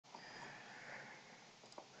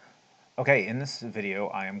Okay, in this video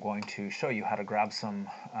I am going to show you how to grab some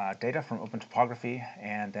data from OpenTopography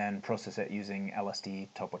and then process it using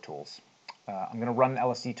LSDTopoTools. I'm going to run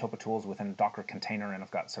LSDTopoTools within a Docker container, and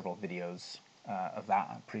I've got several videos of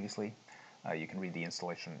that previously. You can read the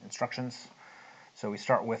installation instructions. So we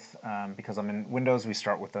start with, because I'm in Windows, we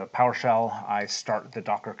start with the PowerShell. I start the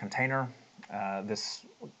Docker container. This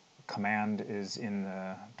command is in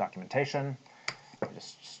the documentation. I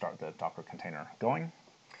just start the Docker container going.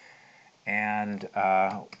 And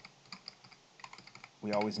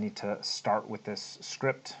we always need to start with this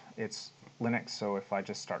script. It's Linux, so if I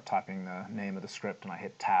just start typing the name of the script and I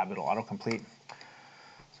hit tab, it'll autocomplete.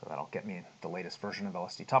 So that'll get me the latest version of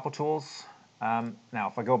LSDTopoTools. Now,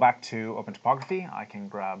 if I go back to OpenTopography, I can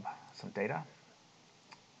grab some data.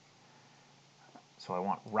 So I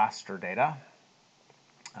want raster data,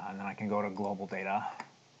 and then I can go to global data,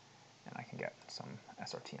 and I can get some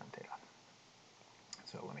SRTM data.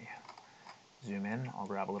 So let me zoom in. I'll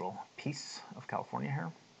grab a little piece of California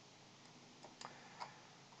here.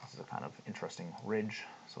 This is a kind of interesting ridge,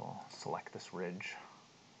 so I'll select this ridge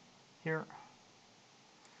here.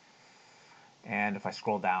 And if I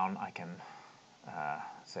scroll down, I can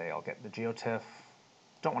say I'll get the geotiff.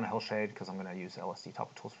 Don't want a hillshade because I'm going to use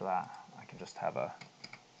LSDTopoTools for that. I can just have a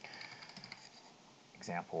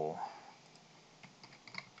example.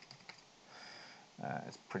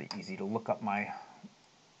 It's pretty easy to look up my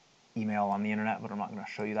email on the internet, but I'm not going to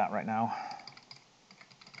show you that right now.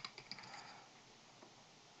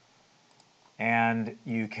 And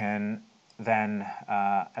you can then,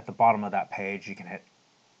 at the bottom of that page, you can hit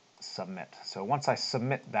submit. So once I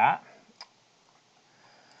submit that,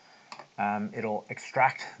 it'll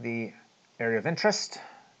extract the area of interest,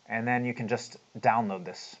 and then you can just download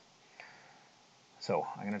this. So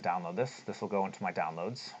I'm going to download this. This will go into my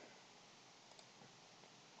downloads.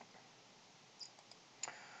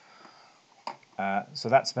 So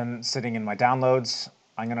that's been sitting in my downloads.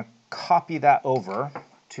 I'm going to copy that over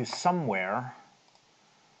to somewhere.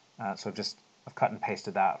 So I've cut and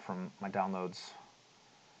pasted that from my downloads.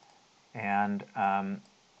 And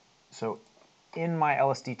so in my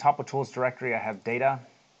LSDTopoTools directory, I have data.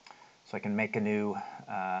 So I can make a new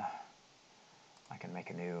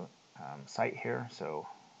site here. So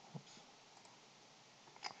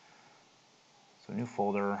new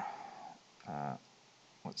folder.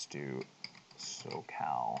 Let's do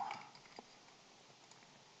SoCal.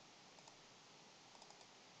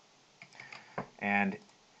 And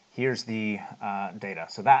here's the data.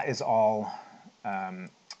 So that is all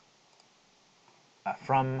from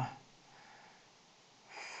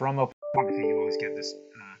OpenTopography. You always get this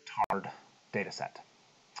tarred data set.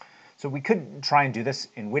 So we could try and do this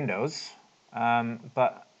in Windows,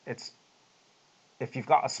 but if you've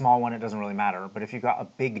got a small one, it doesn't really matter. But if you've got a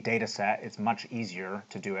big data set, it's much easier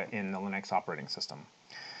to do it in the Linux operating system.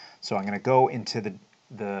 So I'm going to go into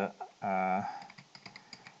that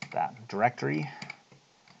directory.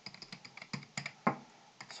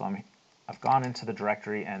 So I've gone into the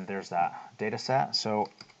directory, and there's that data set. So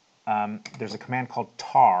there's a command called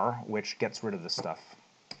tar, which gets rid of this stuff.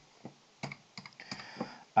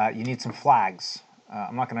 You need some flags.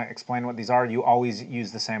 I'm not going to explain what these are. You always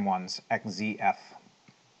use the same ones, XZF.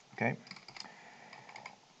 Okay?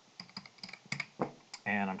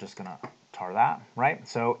 And I'm just going to tar that, right?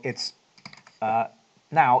 So it's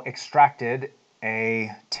now extracted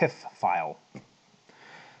a TIFF file.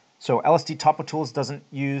 So LSDTopoTools doesn't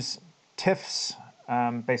use TIFFs.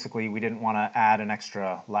 Basically, we didn't want to add an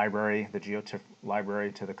extra library, the geotiff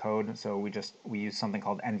library, to the code. So we use something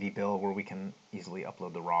called nvbil, where we can easily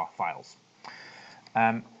upload the raw files.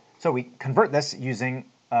 So we convert this using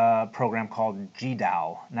a program called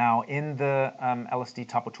GDAL. Now, in the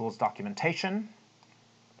LSDTopoTools documentation,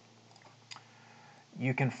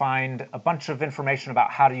 you can find a bunch of information about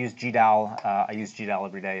how to use GDAL. I use GDAL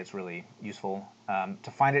every day. It's really useful.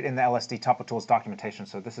 To find it in the LSDTopoTools documentation,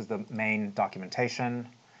 so this is the main documentation.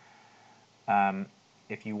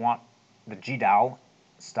 If you want the GDAL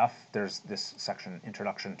stuff, there's this section,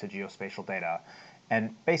 Introduction to Geospatial Data.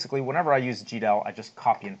 And basically, whenever I use GDAL, I just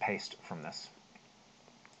copy and paste from this.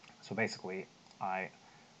 So basically, I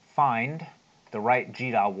find the right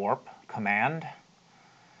GDAL warp command.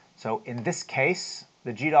 So in this case,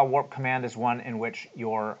 the GDAL warp command is one in which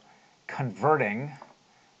you're converting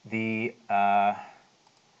the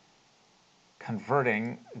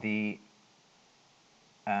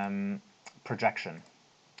projection.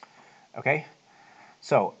 Okay,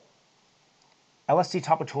 so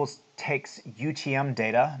LSDTopoTools takes UTM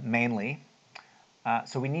data mainly,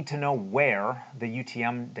 so we need to know where the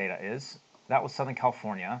UTM data is. That was Southern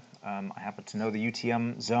California. I happen to know the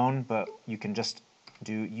UTM zone, but you can just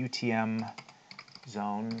do UTM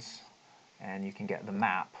zones, and you can get the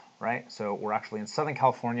map, right? So we're actually in Southern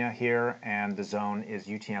California here, and the zone is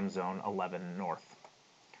UTM zone 11 north.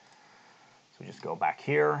 So we just go back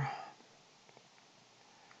here,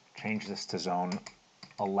 change this to zone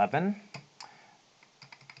 11.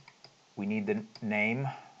 We need the name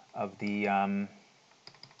of the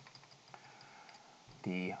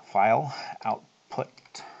file,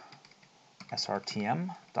 output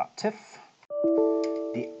SRTM.tiff.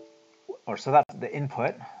 So that's the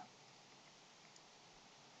input.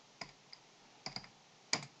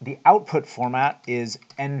 The output format is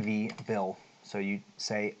NV-bill. So you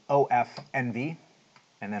say OF-NV,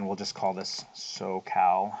 and then we'll just call this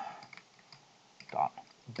socal.bill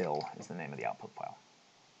is the name of the output file.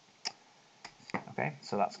 Okay,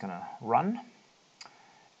 so that's going to run.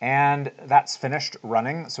 And that's finished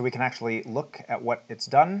running, so we can actually look at what it's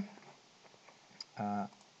done. I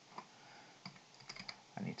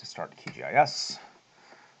need to start QGIS,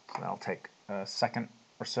 so that'll take a second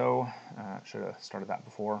or so. Should have started that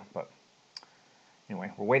before, but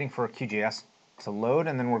anyway, we're waiting for QGIS to load,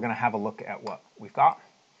 and then we're going to have a look at what we've got.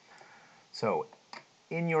 So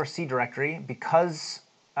in your C directory, because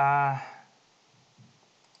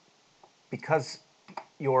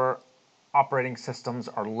your operating systems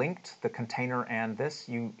are linked, the container and this,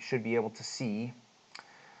 you should be able to see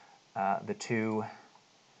the two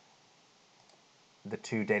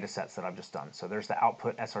data sets that I've just done. So there's the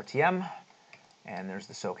output SRTM, and there's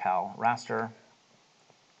the SoCal raster.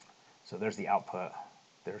 So there's the output,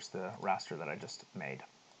 there's the raster that I just made.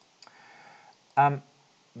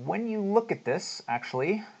 When you look at this,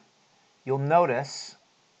 actually, you'll notice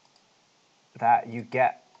that you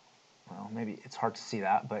get, well, maybe it's hard to see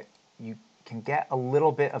that, but you can get a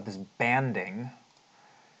little bit of this banding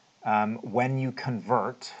when you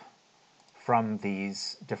convert from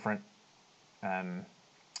these different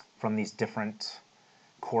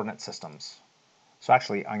coordinate systems. So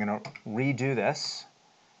actually, I'm going to redo this,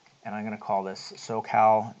 and I'm going to call this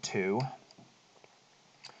SoCal2,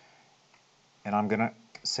 and I'm going to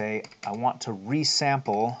say I want to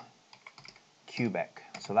resample cubic.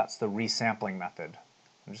 So that's the resampling method.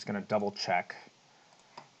 I'm just going to double check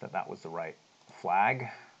that that was the right flag.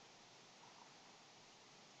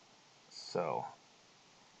 So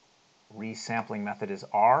resampling method is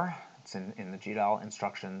R. It's in the GDAL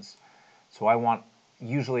instructions. So I want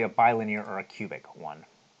usually a bilinear or a cubic one.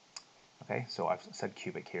 Okay, so I've said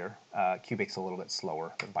cubic here. Cubic's a little bit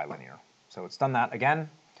slower than bilinear. So it's done that again,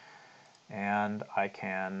 and I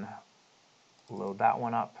can load that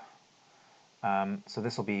one up. So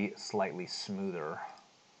this will be slightly smoother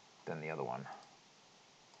than the other one.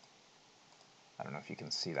 I don't know if you can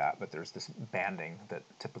see that, but there's this banding that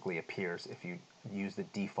typically appears if you use the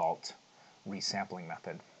default resampling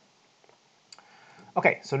method.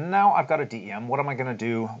 Okay, so now I've got a DEM. What am I going to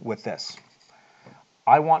do with this?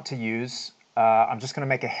 I want to use, I'm just going to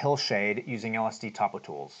make a hillshade using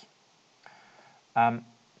LSDTopoTools.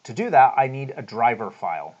 To do that, I need a driver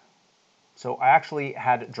file. So I actually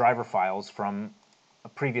had driver files from a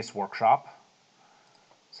previous workshop.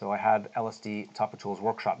 So I had LSDTopoTools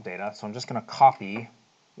workshop data. So I'm just going to copy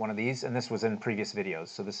one of these, and this was in previous videos.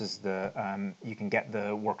 So this is the, you can get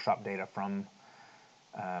the workshop data from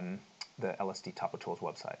the LSDTopoTools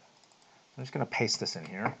website. I'm just going to paste this in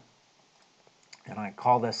here, and I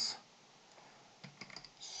call this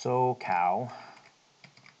SoCal.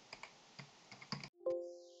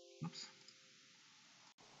 Oops.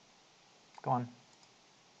 Go on.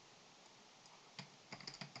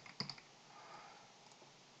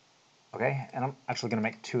 Okay, and I'm actually going to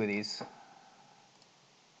make two of these.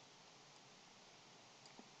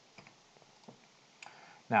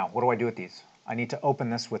 Now, what do I do with these? I need to open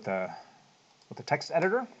this with a text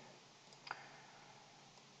editor.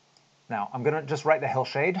 Now, I'm going to just write the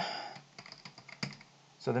hillshade.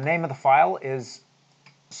 So the name of the file is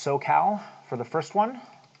SoCal for the first one.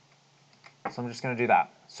 So I'm just going to do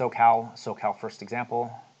that. SoCal first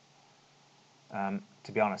example.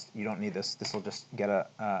 To be honest, you don't need this. This will just get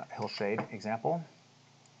a hillshade example.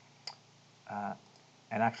 And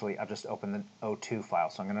actually, I've just opened the O2 file,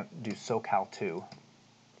 so I'm going to do SoCal2.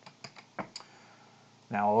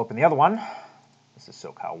 Now I'll open the other one. This is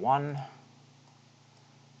SoCal1.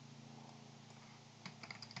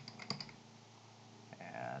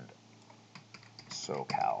 And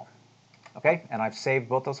SoCal. Okay, and I've saved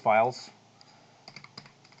both those files.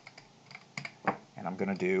 And I'm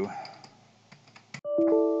going to do,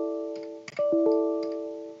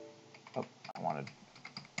 oh, I wanted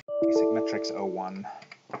basic metrics 01.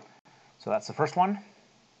 So that's the first one.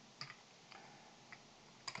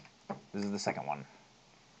 This is the second one.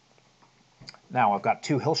 Now I've got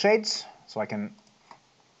two hillshades, so I can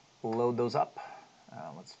load those up.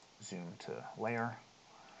 Let's zoom to layer,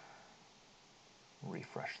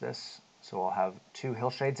 refresh this. So I'll have two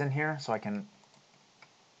hillshades in here, so I can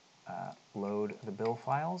load the bill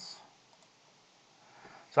files.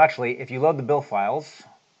 So actually, if you load the bill files,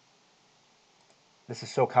 this is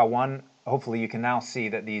SoCal1. Hopefully you can now see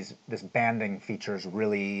that this banding feature is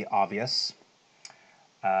really obvious.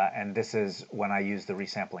 And this is when I use the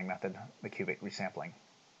resampling method, the cubic resampling.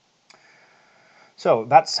 So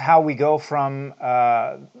that's how we go from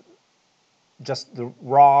just the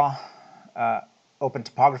raw Open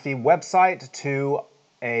Topography website to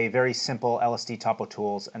a very simple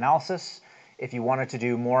LSDTopoTools analysis. If you wanted to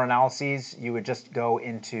do more analyses, you would just go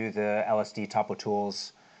into the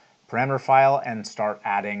LSDTopoTools parameter file and start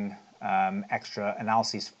adding extra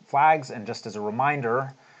analyses flags. And just as a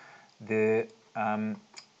reminder,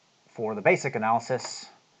 for the basic analysis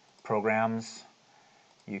programs,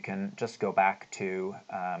 you can just go back to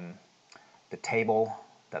the table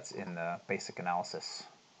that's in the basic analysis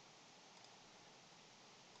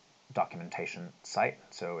documentation site.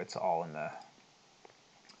 So it's all in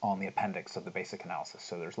the appendix of the basic analysis.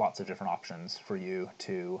 So there's lots of different options for you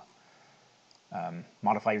to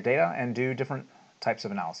modify your data and do different types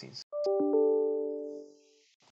of analyses.